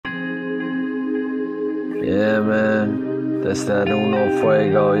Yeah, man, that's that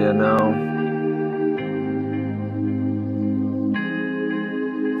UnoFuego, you know?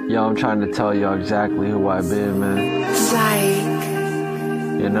 Yo, I'm trying to tell you exactly who I be, man.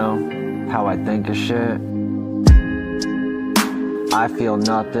 Trakk. You know, how I think of shit. I feel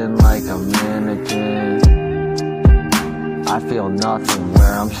nothing like a mannequin. I feel nothing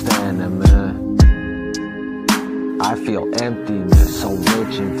where I'm standing, man. I feel emptiness, so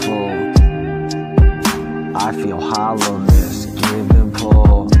rich and full. I feel hollowness, give and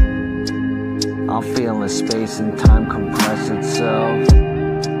pull. I'm feeling space and time compress itself.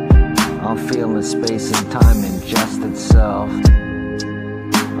 I'm feeling space and time ingest itself.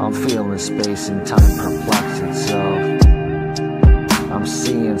 I'm feeling space and time perplex itself. I'm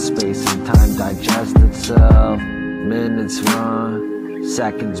seeing space and time digest itself. Minutes run,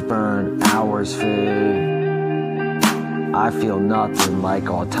 seconds burn, hours fade. I feel nothing like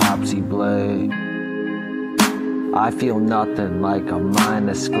autopsy blade. I feel nothing like a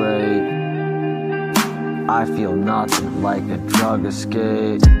minus grade. I feel nothing like a drug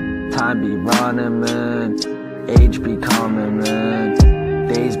escape. Time be running, man. Age be coming, man.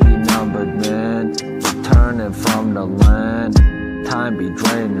 Days be numbered, man. Returning from the land. Time be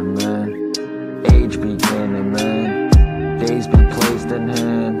draining, man. Age be gaining, man. Days be placed in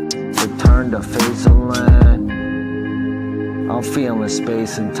hand. Return to face of land. I'm feeling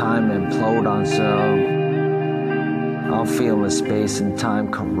space and time implode on self. I'm feeling space and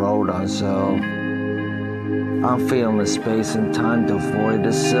time corrode on self. I'm feeling space and time devoid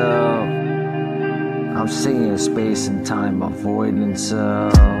of self. I'm seeing space and time avoiding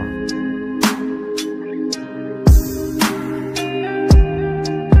self.